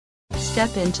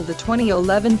Step into the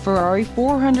 2011 Ferrari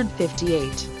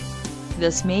 458.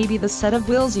 This may be the set of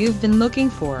wheels you've been looking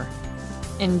for.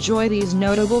 Enjoy these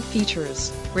notable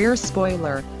features: rear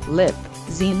spoiler, lip,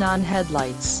 xenon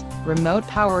headlights, remote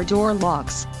power door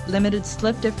locks, limited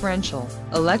slip differential,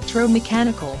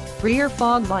 electromechanical, rear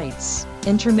fog lights,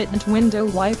 intermittent window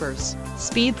wipers,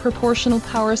 speed proportional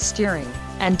power steering,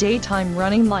 and daytime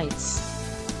running lights.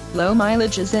 Low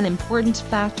mileage is an important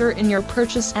factor in your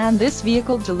purchase, and this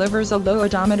vehicle delivers a low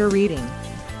odometer reading.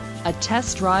 A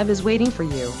test drive is waiting for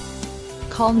you.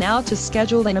 Call now to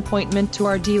schedule an appointment to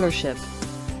our dealership.